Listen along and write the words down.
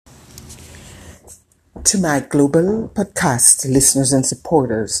To my global podcast listeners and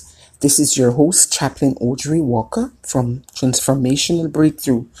supporters, this is your host, Chaplain Audrey Walker from Transformational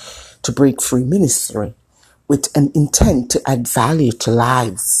Breakthrough to Break Free Ministry, with an intent to add value to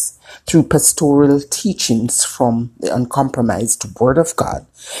lives through pastoral teachings from the uncompromised Word of God.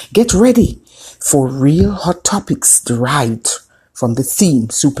 Get ready for real hot topics derived from the theme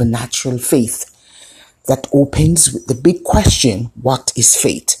supernatural faith that opens with the big question, what is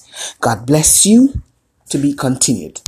faith? God bless you. To be continued.